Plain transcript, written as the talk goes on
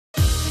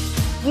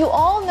You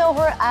all know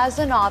her as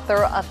an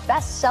author of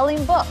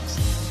best-selling books.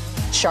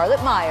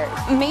 Charlotte Myers.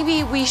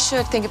 Maybe we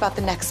should think about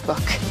the next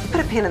book. Put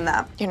a pin in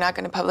that. You're not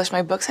going to publish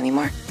my books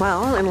anymore?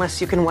 Well,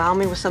 unless you can wow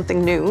me with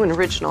something new and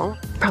original.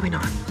 Probably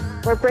not.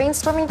 We're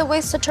brainstorming the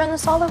ways to turn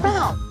this all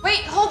around.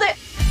 Wait, hold it.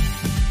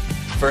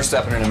 First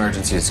step in an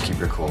emergency is to keep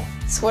your cool.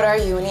 So what are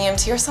you, an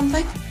EMT or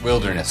something?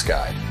 Wilderness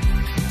guide.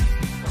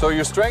 So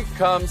your strength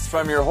comes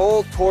from your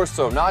whole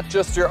torso, not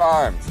just your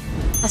arms.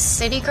 A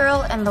city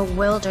girl and the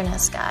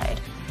wilderness guide.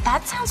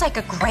 That sounds like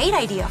a great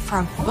idea for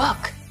a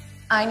book.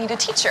 I need a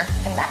teacher,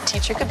 and that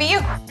teacher could be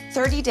you.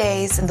 30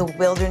 days in the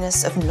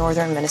wilderness of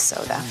northern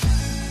Minnesota.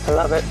 I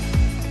love it.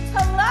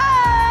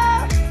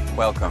 Hello!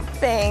 Welcome.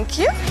 Thank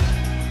you.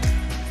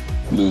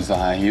 Lose the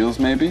high heels,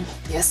 maybe?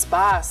 Yes,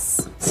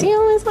 boss. See you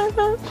always like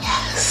that?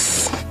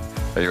 Yes.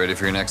 Are you ready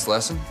for your next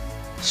lesson?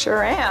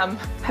 Sure am.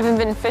 Haven't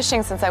been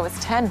fishing since I was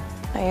 10.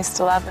 I used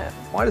to love it.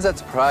 Why does that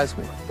surprise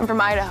me? I'm from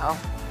Idaho.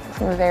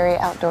 From a very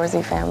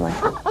outdoorsy family.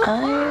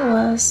 I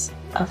was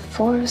a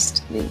forced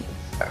to be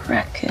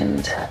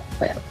reckoned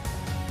with.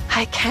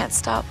 I can't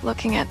stop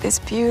looking at this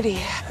beauty.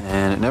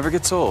 And it never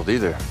gets old,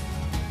 either.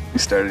 You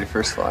started your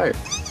first flight.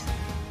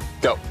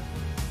 Go.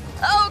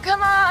 Oh,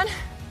 come on.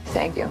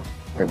 Thank you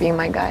for being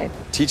my guide.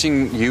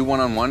 Teaching you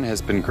one-on-one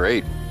has been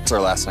great. It's our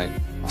last night,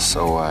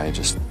 so I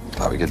just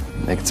thought we could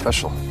make it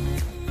special.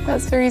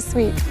 That's very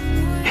sweet.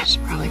 I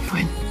should probably go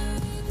in.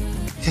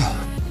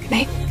 Yeah. Good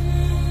night.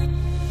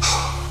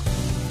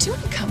 Do you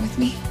want to come with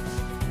me?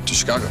 To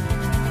Chicago.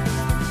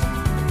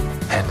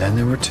 And then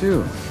there were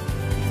two.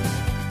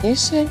 You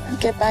should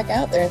get back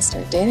out there and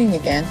start dating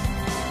again.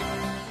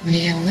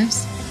 Indiana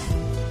lives.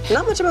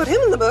 Not much about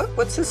him in the book.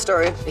 What's his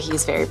story?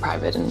 He's very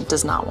private and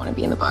does not want to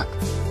be in the book.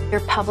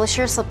 Your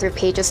publisher slipped through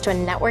pages to a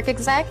network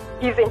exec.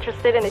 He's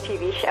interested in a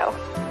TV show.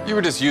 You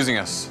were just using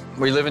us.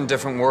 We live in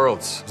different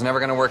worlds. It's never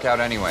going to work out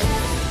anyway.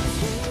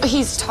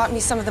 He's taught me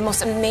some of the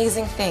most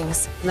amazing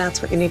things. And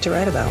that's what you need to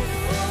write about.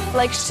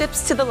 Like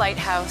ships to the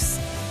lighthouse,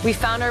 we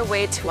found our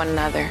way to one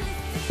another.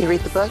 You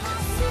read the book?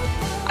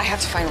 I have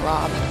to find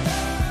Rob.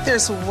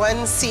 There's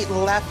one seat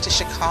left to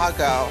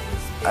Chicago.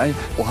 I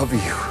love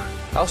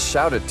you. I'll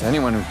shout it to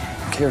anyone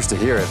who cares to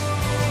hear it.